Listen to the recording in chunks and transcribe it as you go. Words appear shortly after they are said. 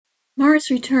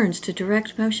Mars returns to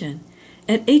direct motion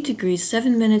at 8 degrees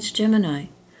 7 minutes Gemini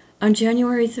on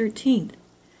January 13th,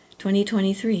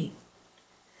 2023.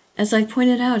 As I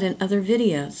pointed out in other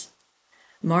videos,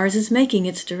 Mars is making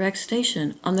its direct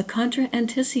station on the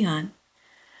contra-anticyon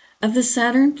of the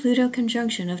Saturn-Pluto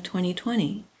conjunction of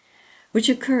 2020, which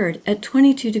occurred at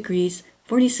 22 degrees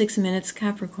 46 minutes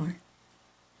Capricorn.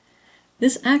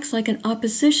 This acts like an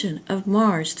opposition of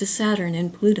Mars to Saturn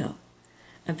and Pluto,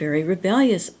 a very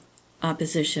rebellious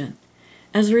opposition,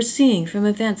 as we're seeing from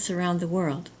events around the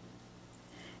world.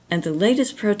 And the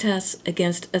latest protests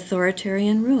against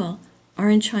authoritarian rule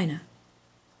are in China.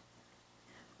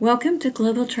 Welcome to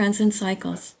Global Trends and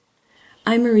Cycles.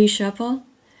 I'm Marie Schappel,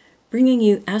 bringing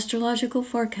you astrological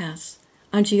forecasts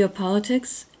on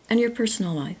geopolitics and your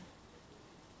personal life.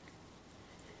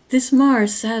 This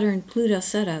Mars-Saturn-Pluto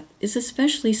setup is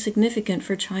especially significant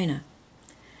for China,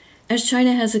 as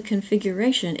China has a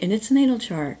configuration in its natal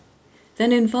chart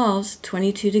that involves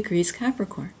 22 degrees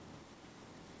Capricorn.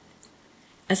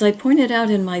 As I pointed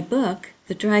out in my book,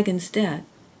 The Dragon's Dead,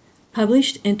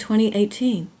 published in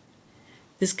 2018,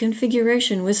 this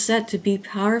configuration was set to be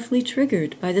powerfully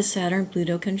triggered by the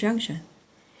Saturn-Pluto conjunction,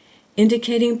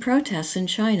 indicating protests in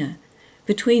China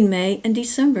between May and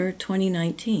December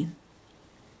 2019.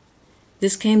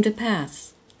 This came to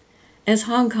pass, as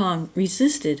Hong Kong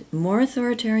resisted more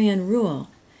authoritarian rule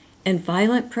and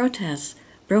violent protests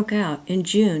broke out in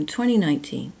June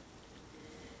 2019,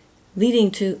 leading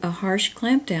to a harsh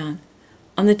clampdown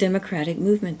on the democratic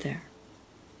movement there.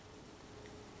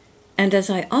 And as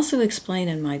I also explain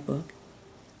in my book,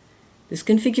 this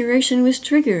configuration was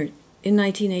triggered in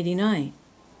 1989,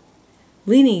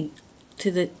 leading to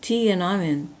the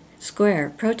Tiananmen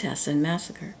Square protests and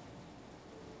massacre.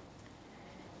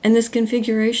 And this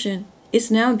configuration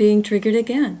is now being triggered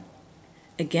again,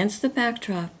 against the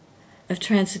backdrop of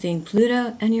transiting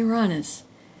Pluto and Uranus,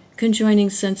 conjoining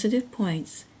sensitive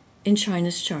points in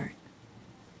China's chart.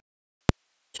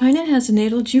 China has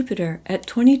natal Jupiter at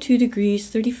 22 degrees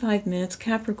 35 minutes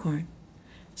Capricorn,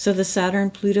 so the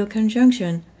Saturn-Pluto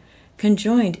conjunction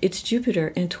conjoined its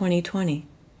Jupiter in 2020.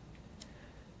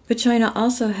 But China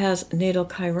also has natal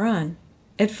Chiron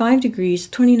at 5 degrees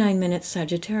 29 minutes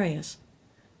Sagittarius,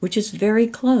 which is very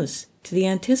close to the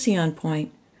anticyon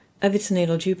point of its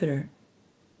natal Jupiter.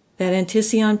 That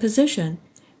anticyon position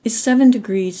is 7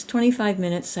 degrees 25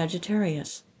 minutes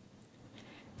Sagittarius.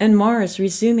 And Mars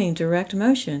resuming direct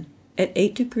motion at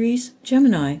 8 degrees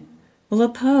Gemini will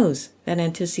oppose that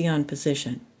anticyon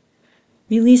position,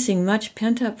 releasing much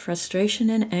pent-up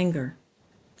frustration and anger.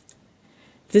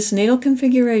 This natal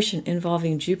configuration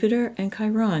involving Jupiter and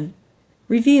Chiron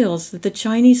reveals that the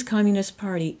Chinese Communist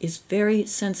Party is very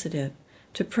sensitive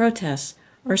to protests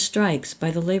or strikes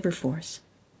by the labor force.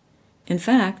 In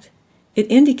fact,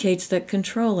 it indicates that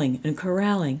controlling and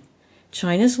corralling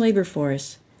China's labor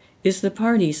force is the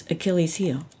party's Achilles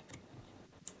heel.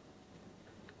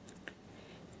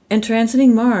 And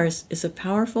transiting Mars is a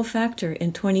powerful factor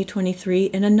in 2023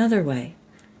 in another way.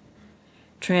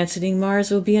 Transiting Mars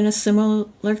will be in a similar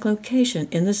location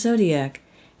in the zodiac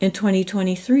in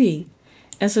 2023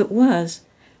 as it was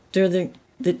during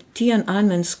the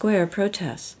Tiananmen Square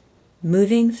protests,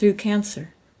 moving through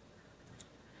Cancer.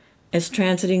 As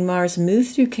transiting Mars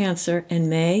moved through Cancer in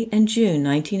May and June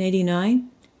 1989,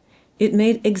 it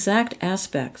made exact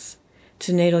aspects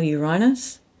to natal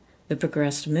Uranus, the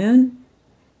progressed moon,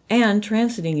 and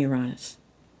transiting Uranus.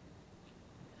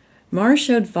 Mars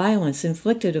showed violence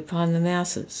inflicted upon the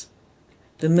masses.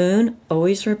 The moon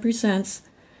always represents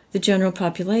the general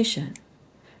population,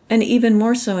 and even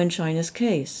more so in China's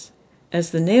case,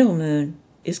 as the natal moon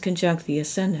is conjunct the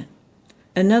ascendant,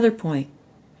 another point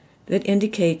that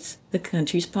indicates the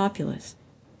country's populace.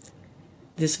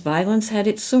 This violence had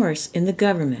its source in the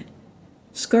government.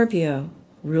 Scorpio,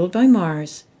 ruled by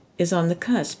Mars, is on the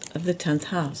cusp of the 10th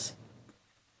house.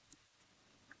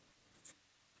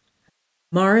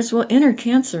 Mars will enter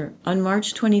Cancer on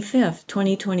March 25,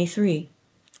 2023.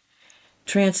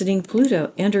 Transiting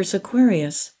Pluto enters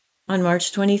Aquarius on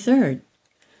March 23rd,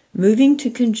 moving to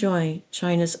conjoin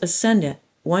China's ascendant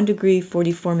 1 degree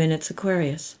 44 minutes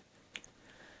Aquarius.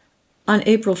 On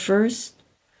April 1st,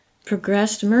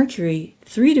 progressed Mercury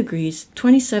 3 degrees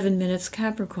 27 minutes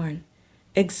Capricorn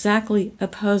exactly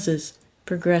opposes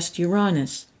progressed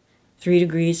Uranus 3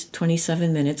 degrees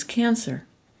 27 minutes Cancer,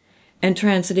 and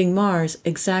transiting Mars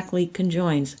exactly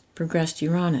conjoins progressed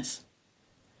Uranus.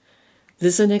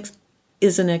 This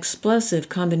is an explosive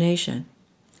combination.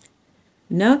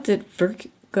 Note that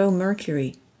Virgo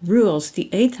Mercury rules the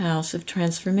 8th house of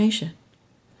transformation.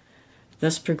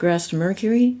 Thus progressed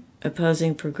Mercury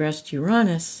opposing progressed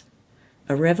Uranus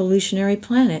a revolutionary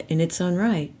planet in its own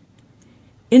right,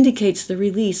 indicates the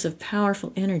release of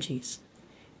powerful energies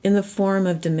in the form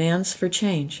of demands for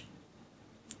change.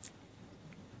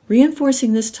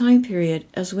 Reinforcing this time period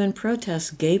as when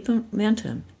protests gained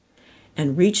momentum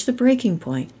and reached the breaking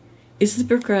point is the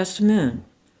progressed moon,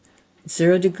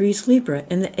 0 degrees Libra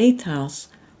in the 8th house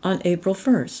on April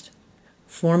 1st,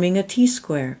 forming a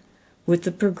T-square with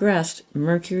the progressed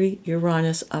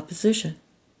Mercury-Uranus opposition.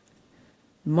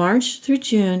 March through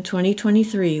June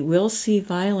 2023 will see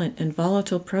violent and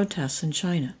volatile protests in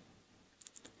China.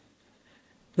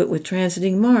 But with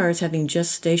transiting Mars having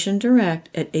just stationed direct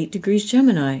at 8 degrees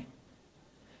Gemini,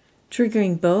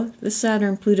 triggering both the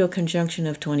Saturn-Pluto conjunction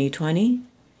of 2020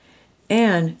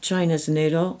 and China's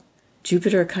natal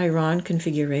Jupiter-Chiron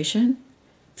configuration,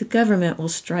 the government will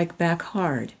strike back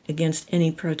hard against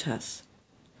any protests.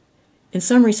 In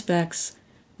some respects,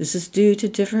 this is due to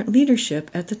different leadership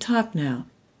at the top now,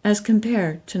 as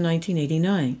compared to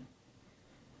 1989.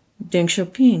 Deng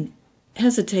Xiaoping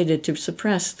hesitated to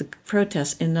suppress the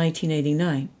protests in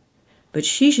 1989, but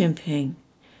Xi Jinping,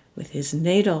 with his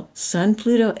natal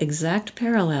Sun-Pluto exact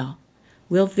parallel,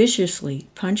 will viciously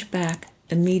punch back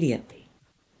immediately.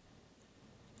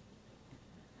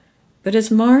 But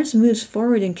as Mars moves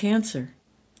forward in Cancer,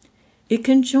 it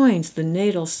conjoins the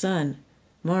natal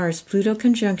Sun-Mars-Pluto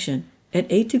conjunction at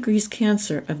 8 degrees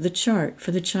Cancer of the chart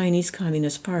for the Chinese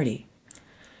Communist Party,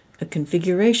 a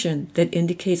configuration that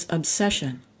indicates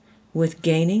obsession with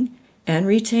gaining and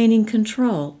retaining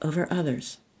control over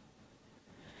others.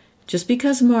 Just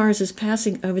because Mars is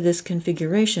passing over this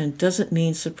configuration doesn't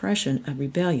mean suppression of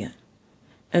rebellion,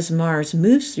 as Mars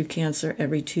moves through Cancer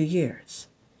every 2 years.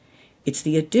 It's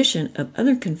the addition of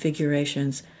other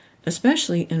configurations,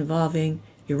 especially involving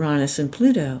Uranus and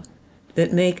Pluto,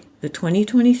 that make the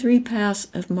 2023 pass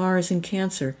of Mars in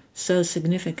Cancer so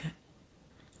significant.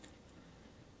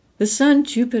 The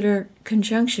Sun-Jupiter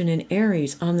conjunction in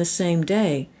Aries on the same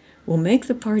day will make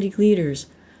the party leaders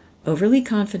overly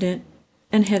confident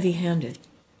and heavy-handed.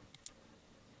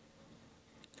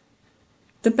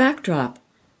 The backdrop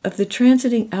of the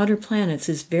transiting outer planets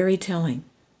is very telling.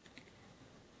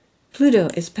 Pluto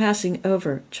is passing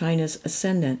over China's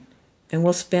ascendant and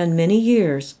will spend many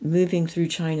years moving through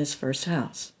China's first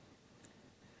house.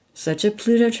 Such a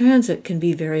Pluto transit can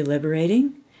be very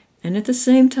liberating and at the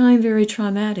same time very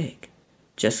traumatic.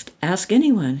 Just ask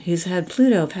anyone who's had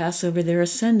Pluto pass over their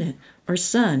ascendant or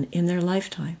sun in their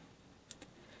lifetime.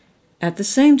 At the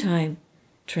same time,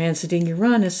 transiting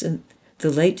Uranus in the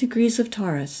late degrees of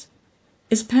Taurus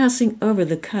is passing over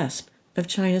the cusp of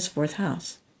China's 4th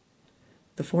house.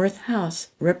 The 4th house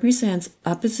represents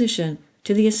opposition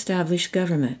to the established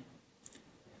government.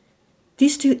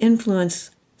 These two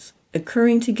influences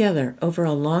occurring together over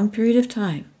a long period of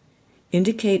time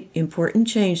indicate important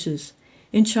changes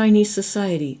in Chinese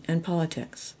society and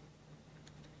politics.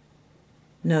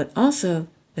 Note also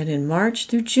that in March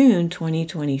through June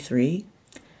 2023,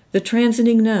 the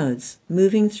transiting nodes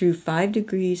moving through 5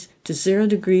 degrees to 0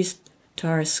 degrees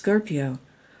Taurus Scorpio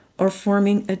are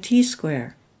forming a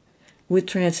T-square with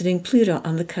transiting Pluto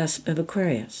on the cusp of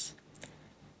Aquarius.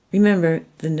 Remember,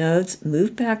 the nodes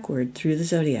move backward through the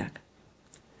zodiac.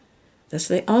 Thus,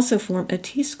 they also form a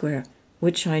T-square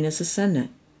with China's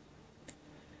ascendant.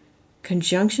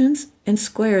 Conjunctions and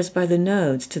squares by the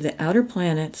nodes to the outer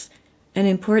planets and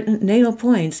important natal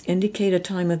points indicate a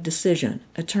time of decision,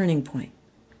 a turning point.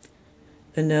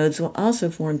 The nodes will also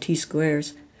form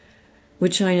T-squares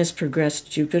with China's progressed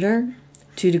Jupiter,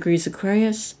 2 degrees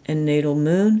Aquarius, and natal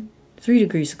moon, 3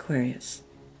 degrees Aquarius.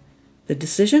 The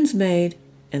decisions made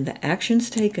and the actions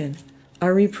taken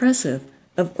are repressive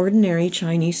of ordinary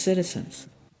Chinese citizens.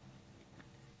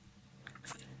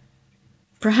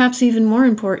 Perhaps even more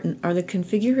important are the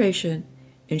configuration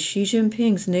in Xi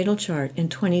Jinping's natal chart in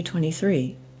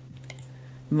 2023.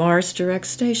 Mars direct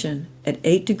station at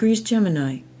 8 degrees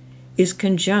Gemini is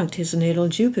conjunct his natal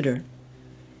Jupiter,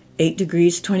 8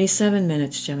 degrees 27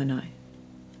 minutes Gemini.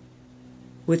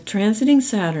 With transiting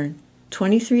Saturn,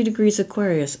 23 degrees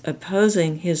Aquarius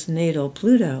opposing his natal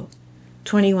Pluto,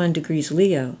 21 degrees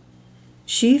Leo,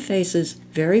 Xi faces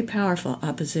very powerful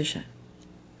opposition.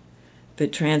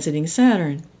 But transiting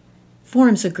Saturn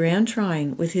forms a grand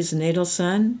trine with his natal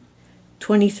Sun,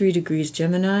 23 degrees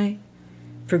Gemini,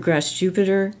 progressed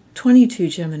Jupiter, 22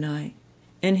 Gemini,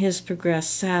 and his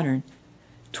progressed Saturn,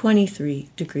 23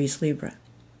 degrees Libra.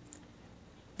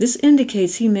 This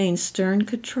indicates he maintains stern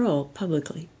control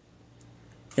publicly.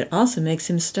 It also makes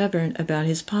him stubborn about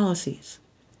his policies.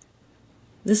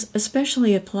 This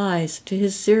especially applies to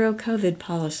his zero COVID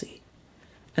policy,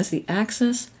 as the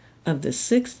axis of the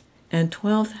 6th and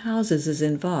 12th houses is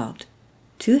involved,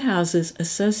 two houses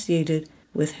associated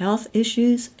with health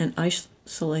issues and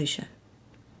isolation.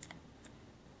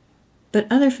 But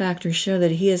other factors show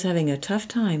that he is having a tough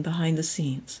time behind the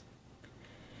scenes.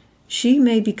 Xi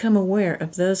may become aware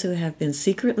of those who have been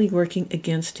secretly working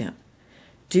against him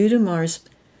due to Mars'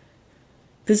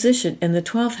 position in the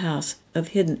 12th house of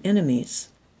hidden enemies,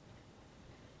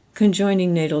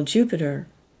 conjoining natal Jupiter,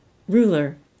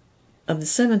 ruler of the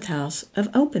 7th house of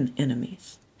open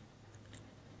enemies.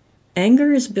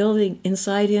 Anger is building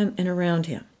inside him and around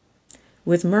him,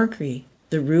 with Mercury,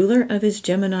 the ruler of his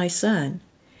Gemini sun,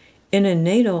 in a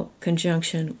natal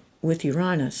conjunction with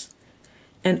Uranus,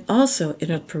 and also in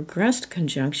a progressed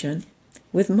conjunction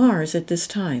with Mars at this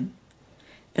time.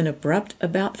 An abrupt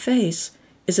about-face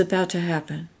is about to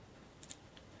happen.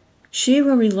 Xi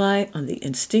will rely on the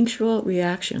instinctual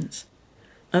reactions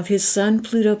of his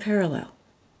Sun-Pluto parallel,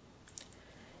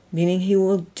 meaning he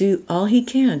will do all he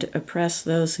can to oppress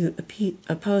those who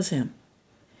oppose him,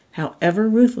 however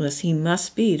ruthless he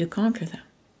must be to conquer them.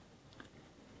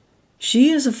 Xi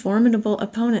is a formidable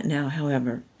opponent now,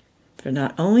 however, for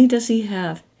not only does he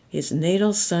have his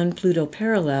natal Sun-Pluto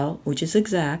parallel, which is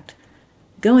exact,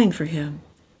 going for him,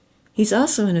 he's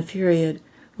also in a period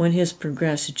when his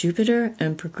progressed Jupiter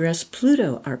and progressed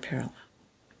Pluto are parallel.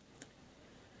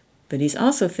 But he's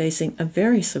also facing a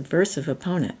very subversive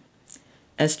opponent,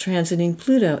 as transiting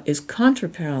Pluto is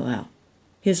contraparallel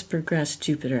his progressed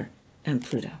Jupiter and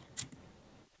Pluto.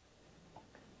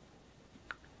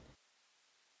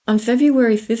 On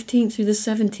February 15th through the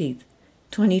 17th,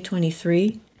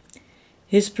 2023,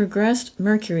 his progressed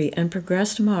Mercury and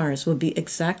progressed Mars will be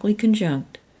exactly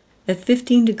conjunct at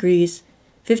 15 degrees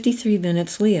 53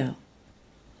 minutes Leo.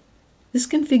 This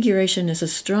configuration is a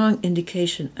strong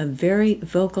indication of very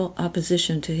vocal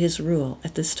opposition to his rule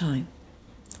at this time.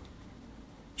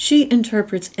 Xi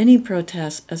interprets any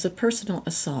protest as a personal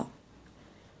assault,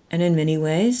 and in many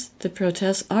ways, the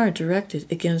protests are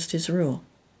directed against his rule.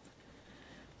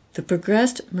 The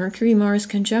progressed Mercury-Mars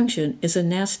conjunction is a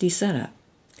nasty setup,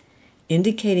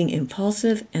 indicating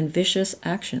impulsive and vicious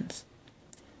actions.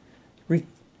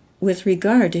 With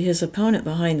regard to his opponent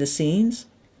behind the scenes,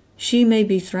 Xi may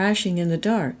be thrashing in the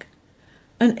dark,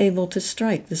 unable to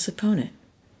strike this opponent.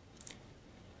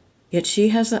 Yet Xi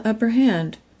has the upper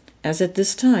hand, as at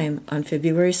this time, on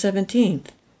February 17th,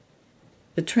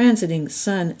 the transiting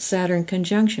Sun-Saturn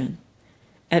conjunction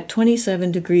at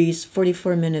 27 degrees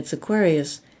 44 minutes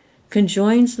Aquarius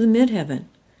conjoins the midheaven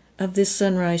of this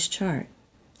sunrise chart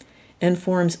and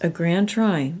forms a grand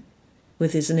trine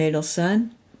with his natal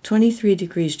Sun, 23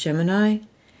 degrees Gemini,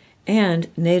 and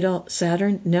natal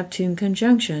Saturn-Neptune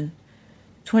conjunction,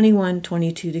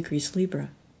 21-22 degrees Libra.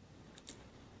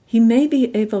 He may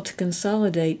be able to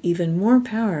consolidate even more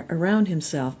power around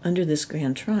himself under this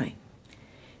grand trine,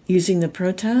 using the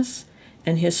protests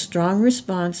and his strong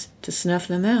response to snuff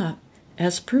them out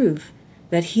as proof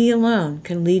that he alone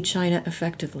can lead China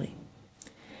effectively.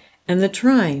 And the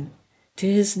trine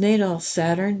to his natal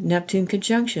Saturn-Neptune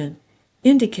conjunction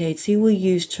indicates he will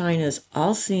use China's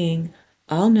all-seeing,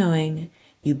 all-knowing,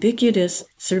 ubiquitous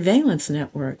surveillance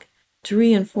network to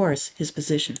reinforce his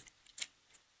position.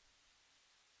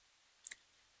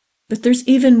 But there's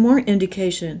even more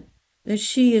indication that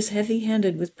Xi is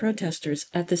heavy-handed with protesters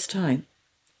at this time.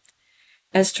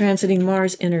 As transiting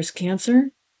Mars enters Cancer,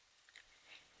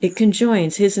 it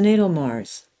conjoins his natal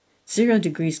Mars, 0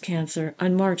 degrees Cancer,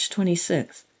 on March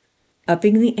 26th,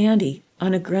 upping the ante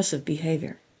on aggressive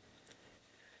behavior.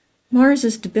 Mars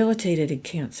is debilitated in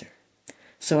Cancer,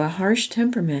 so a harsh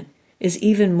temperament is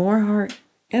even more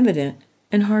evident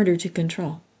and harder to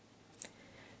control.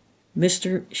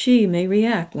 Mr. Xi may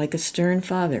react like a stern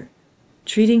father,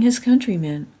 treating his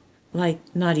countrymen like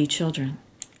naughty children.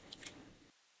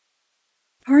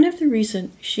 Part of the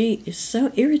reason Xi is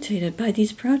so irritated by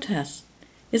these protests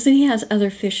is that he has other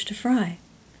fish to fry,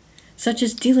 such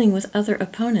as dealing with other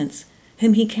opponents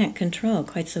whom he can't control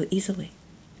quite so easily.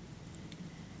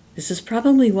 This is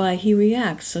probably why he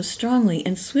reacts so strongly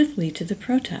and swiftly to the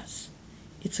protests.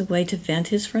 It's a way to vent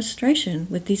his frustration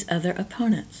with these other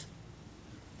opponents.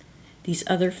 These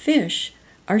other fish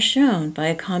are shown by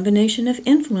a combination of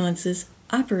influences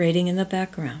operating in the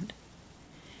background.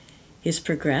 His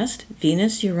progressed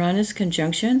Venus-Uranus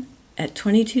conjunction at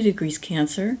 22 degrees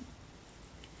Cancer,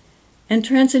 and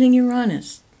transiting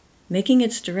Uranus, making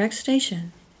its direct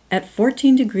station at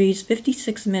 14 degrees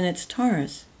 56 minutes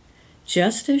Taurus,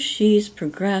 just as Xi's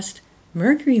progressed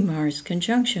Mercury-Mars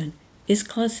conjunction is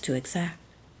close to exact.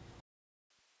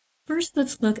 First,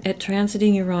 let's look at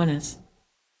transiting Uranus.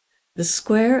 The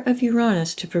square of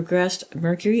Uranus to progressed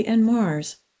Mercury and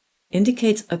Mars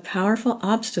indicates a powerful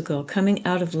obstacle coming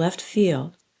out of left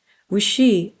field with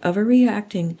Xi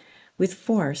overreacting with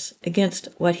force against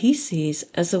what he sees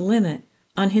as a limit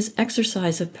on his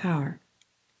exercise of power.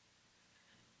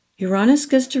 Uranus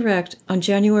goes direct on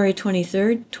January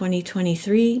 23,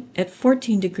 2023 at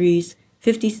 14 degrees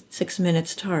 56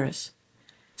 minutes Taurus,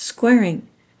 squaring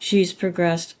Xi's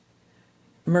progressed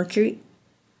Mercury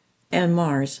and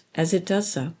Mars as it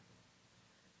does so.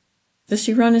 Thus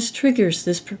Uranus triggers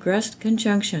this progressed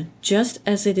conjunction just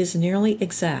as it is nearly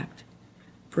exact,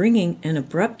 bringing an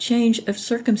abrupt change of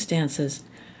circumstances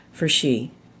for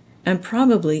Xi, and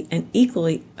probably an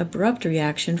equally abrupt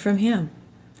reaction from him.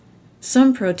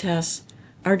 Some protests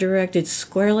are directed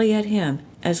squarely at him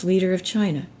as leader of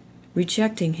China,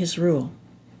 rejecting his rule.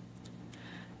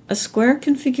 A square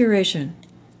configuration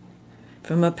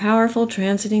from a powerful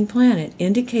transiting planet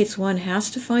indicates one has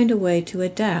to find a way to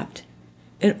adapt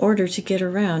in order to get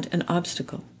around an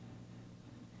obstacle.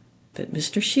 But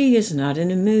Mr. Xi is not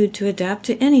in a mood to adapt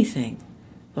to anything,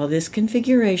 while this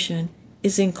configuration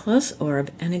is in close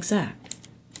orb and exact.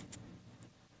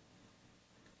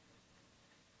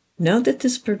 Note that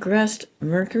this progressed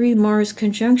Mercury-Mars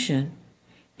conjunction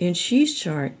in Xi's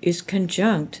chart is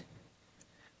conjunct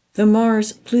the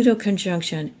Mars-Pluto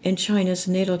conjunction in China's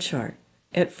natal chart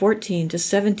at 14 to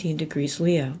 17 degrees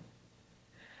Leo.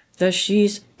 Thus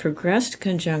Xi's progressed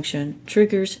conjunction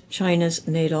triggers China's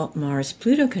natal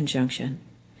Mars-Pluto conjunction,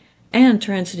 and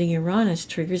transiting Uranus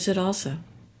triggers it also.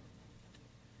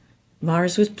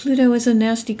 Mars with Pluto is a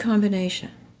nasty combination.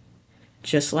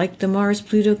 Just like the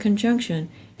Mars-Pluto conjunction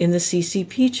in the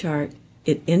CCP chart,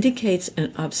 it indicates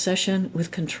an obsession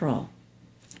with control.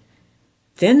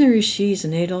 Then there is Xi's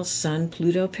natal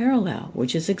Sun-Pluto parallel,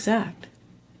 which is exact.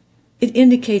 It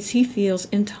indicates he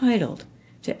feels entitled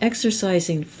to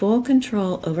exercising full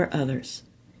control over others,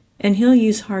 and he'll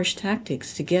use harsh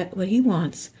tactics to get what he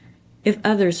wants if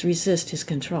others resist his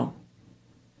control.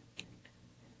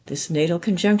 This natal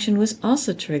conjunction was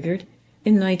also triggered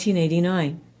in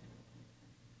 1989.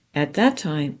 At that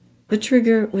time, the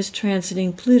trigger was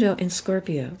transiting Pluto in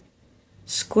Scorpio,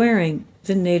 squaring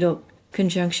the natal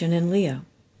conjunction in Leo.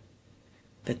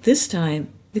 But this time,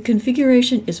 the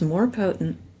configuration is more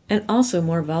potent and also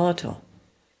more volatile,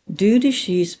 due to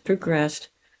Xi's progressed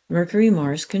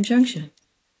Mercury-Mars conjunction.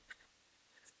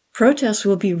 Protests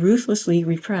will be ruthlessly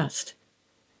repressed.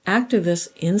 Activists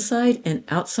inside and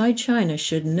outside China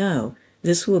should know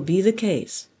this will be the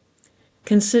case,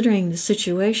 considering the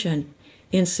situation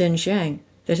in Xinjiang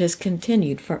that has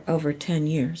continued for over 10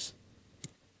 years.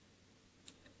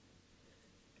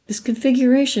 This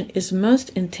configuration is most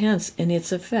intense in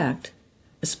its effect,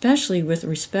 especially with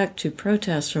respect to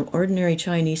protests from ordinary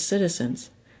Chinese citizens,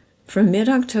 from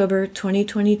mid-October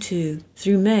 2022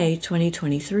 through May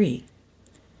 2023.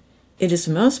 It is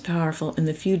most powerful in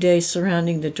the few days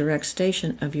surrounding the direct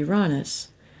station of Uranus,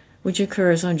 which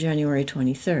occurs on January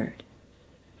 23rd.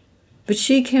 But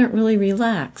Xi can't really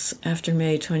relax after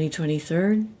May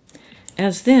 2023,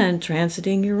 as then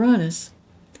transiting Uranus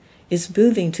is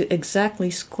moving to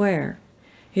exactly square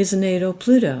his natal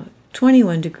Pluto,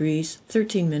 21 degrees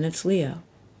 13 minutes Leo.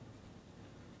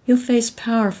 He'll face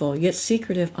powerful yet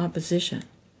secretive opposition,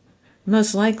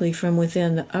 most likely from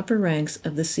within the upper ranks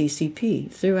of the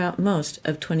CCP throughout most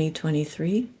of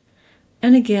 2023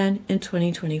 and again in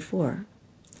 2024.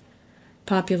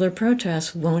 Popular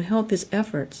protests won't help his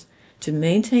efforts to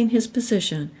maintain his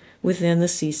position within the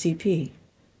CCP.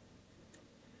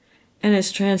 And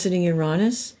as transiting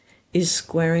Uranus is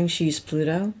squaring Xi's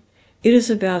Pluto, it is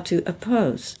about to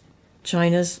oppose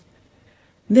China's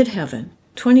midheaven,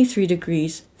 23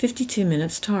 degrees 52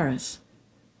 minutes Taurus.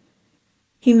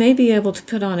 He may be able to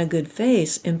put on a good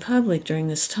face in public during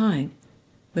this time,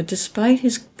 but despite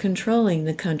his controlling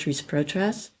the country's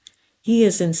protests, he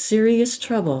is in serious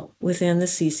trouble within the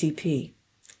CCP.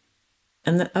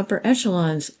 And the upper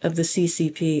echelons of the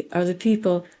CCP are the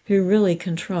people who really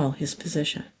control his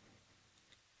position.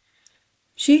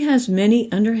 Xi has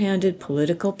many underhanded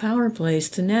political power plays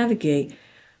to navigate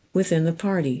within the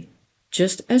party,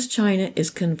 just as China is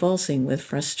convulsing with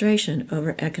frustration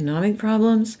over economic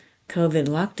problems, COVID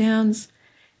lockdowns,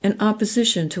 and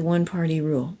opposition to one-party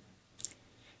rule.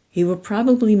 He will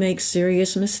probably make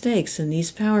serious mistakes in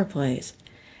these power plays,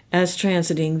 as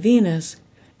transiting Venus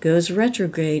goes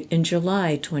retrograde in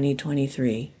July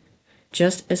 2023,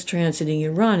 just as transiting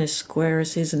Uranus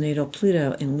squares his natal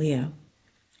Pluto in Leo.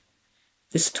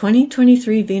 This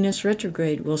 2023 Venus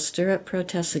retrograde will stir up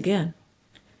protests again,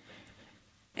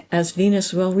 as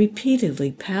Venus will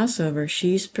repeatedly pass over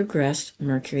Xi's progressed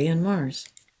Mercury and Mars.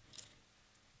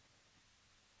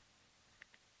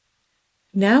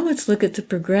 Now let's look at the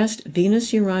progressed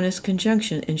Venus-Uranus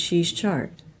conjunction in Xi's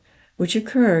chart, which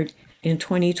occurred in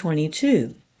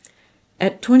 2022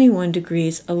 at 21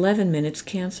 degrees 11 minutes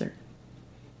Cancer.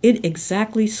 It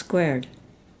exactly squared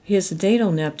his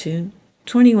natal Neptune,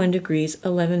 21 degrees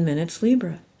 11 minutes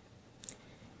Libra.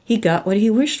 He got what he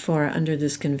wished for under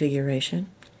this configuration,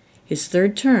 his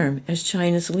third term as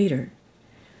China's leader,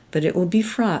 but it will be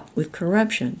fraught with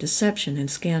corruption, deception, and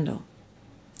scandal.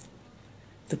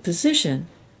 The position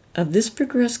of this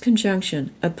progressed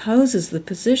conjunction opposes the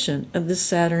position of the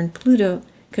Saturn-Pluto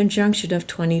conjunction of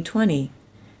 2020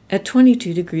 at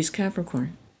 22 degrees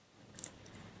Capricorn.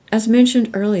 As mentioned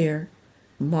earlier,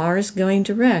 Mars going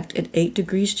direct at 8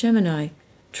 degrees Gemini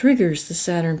triggers the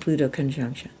Saturn-Pluto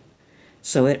conjunction,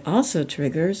 so it also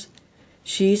triggers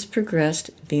Xi's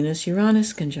progressed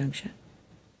Venus-Uranus conjunction.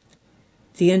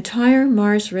 The entire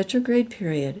Mars retrograde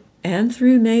period and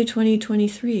through May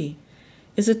 2023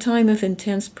 is a time of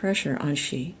intense pressure on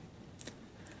Xi.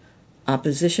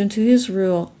 Opposition to his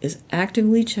rule is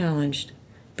actively challenged,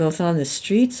 both on the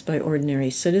streets by ordinary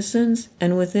citizens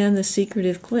and within the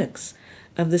secretive cliques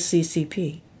of the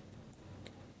CCP.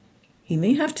 He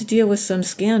may have to deal with some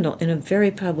scandal in a very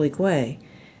public way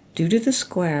due to the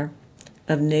square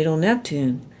of natal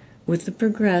Neptune with the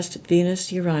progressed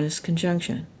Venus-Uranus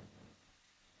conjunction.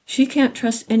 Xi can't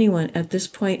trust anyone at this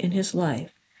point in his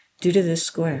life due to this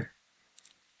square.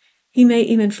 He may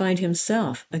even find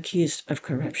himself accused of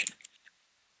corruption.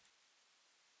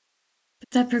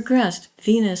 But that progressed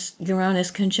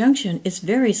Venus-Uranus conjunction is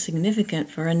very significant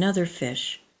for another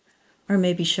fish, or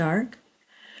maybe shark,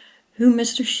 whom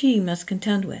Mr. Xi must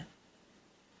contend with.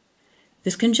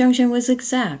 This conjunction was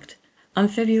exact on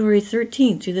February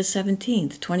 13th through the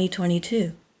 17th,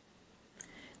 2022.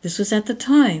 This was at the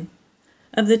time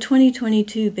of the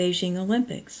 2022 Beijing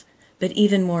Olympics, but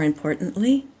even more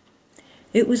importantly,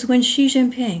 it was when Xi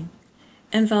Jinping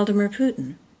and Vladimir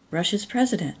Putin, Russia's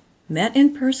president, met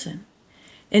in person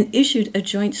and issued a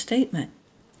joint statement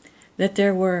that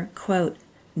there were, quote,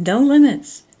 no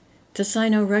limits to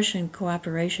Sino-Russian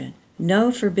cooperation,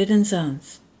 no forbidden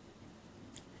zones.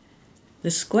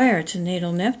 The square to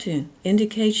natal Neptune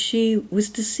indicates Xi was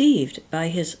deceived by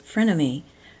his frenemy,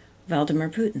 Vladimir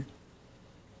Putin.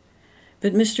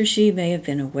 But Mr. Xi may have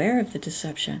been aware of the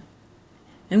deception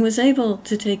and was able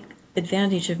to take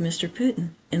advantage of Mr.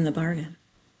 Putin in the bargain.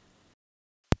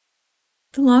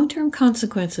 The long-term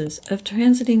consequences of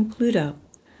transiting Pluto,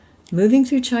 moving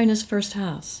through China's first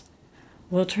house,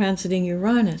 while transiting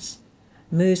Uranus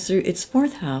moves through its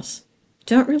fourth house,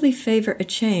 don't really favor a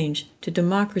change to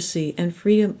democracy and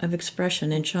freedom of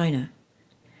expression in China.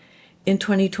 In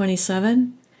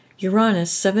 2027,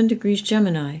 Uranus 7 degrees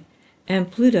Gemini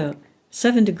and Pluto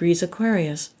 7 degrees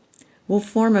Aquarius will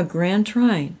form a grand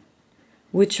trine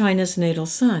with China's natal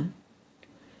sun,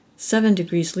 7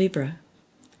 degrees Libra.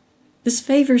 This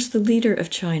favors the leader of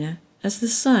China, as the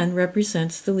sun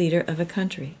represents the leader of a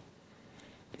country.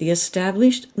 The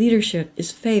established leadership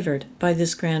is favored by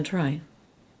this grand trine.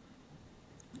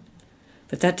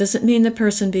 But that doesn't mean the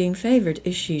person being favored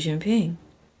is Xi Jinping.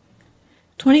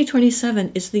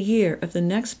 2027 is the year of the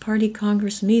next Party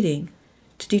Congress meeting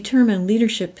to determine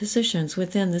leadership positions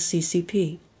within the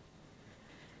CCP.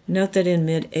 Note that in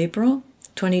mid-April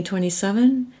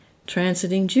 2027,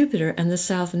 transiting Jupiter and the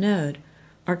South Node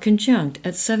are conjunct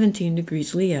at 17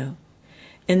 degrees Leo,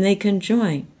 and they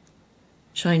conjoin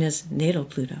China's natal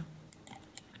Pluto.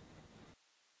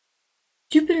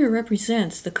 Jupiter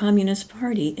represents the Communist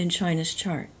Party in China's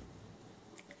chart.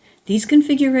 These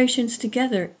configurations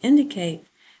together indicate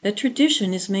that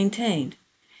tradition is maintained,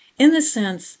 in the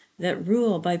sense that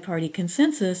rule by party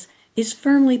consensus is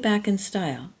firmly back in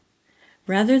style,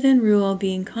 rather than rule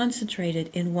being concentrated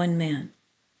in one man.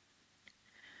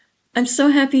 I'm so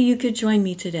happy you could join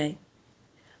me today.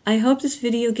 I hope this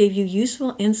video gave you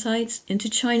useful insights into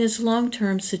China's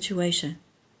long-term situation.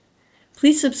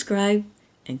 Please subscribe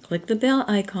and click the bell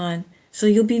icon so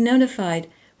you'll be notified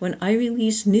when I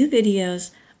release new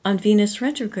videos on Venus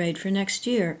retrograde for next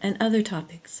year and other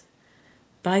topics.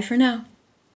 Bye for now.